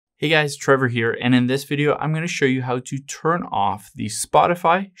Hey guys, Trevor here, and in this video, I'm going to show you how to turn off the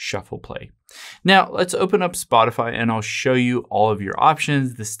Spotify Shuffle Play. Now, let's open up Spotify and I'll show you all of your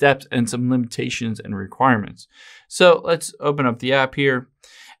options, the steps, and some limitations and requirements. So let's open up the app here,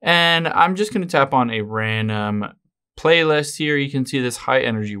 and I'm just going to tap on a random playlist here. You can see this high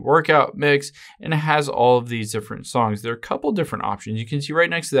energy workout mix, and it has all of these different songs. There are a couple different options. You can see right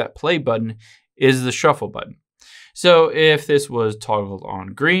next to that play button is the shuffle button. So if this was toggled on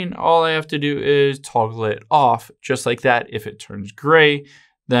green, all I have to do is toggle it off just like that. If it turns gray,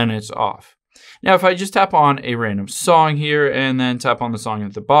 then it's off. Now, if I just tap on a random song here and then tap on the song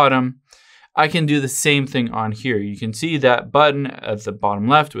at the bottom, I can do the same thing on here. You can see that button at the bottom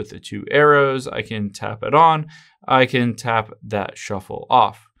left with the two arrows. I can tap it on. I can tap that shuffle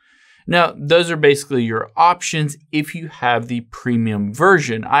off. Now, those are basically your options if you have the premium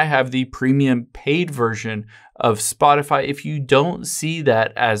version. I have the premium paid version of Spotify. If you don't see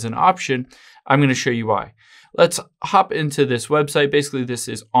that as an option, I'm going to show you why. Let's hop into this website. Basically, this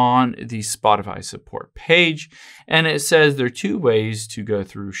is on the Spotify support page, and it says there are two ways to go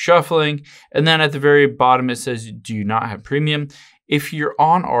through shuffling. And then at the very bottom, it says, do you not have premium? If you're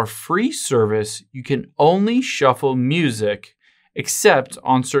on our free service, you can only shuffle music except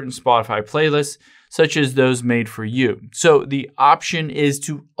on certain Spotify playlists, such as those made for you. So the option is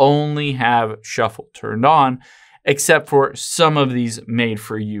to only have shuffle turned on, except for some of these made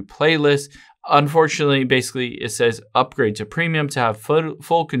for you playlists. Unfortunately, basically it says upgrade to premium to have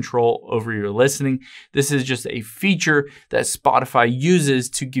full control over your listening. This is just a feature that Spotify uses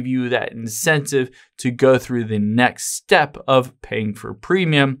to give you that incentive to go through the next step of paying for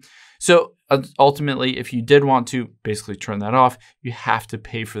premium. So ultimately, if you did want to basically turn that off, you have to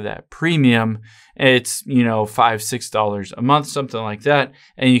pay for that premium. It's, $5, $6 a month, something like that.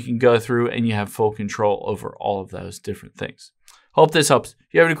 And you can go through and you have full control over all of those different things. Hope this helps.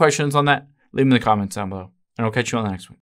 If you have any questions on that, leave them in the comments down below, and I'll catch you on the next one.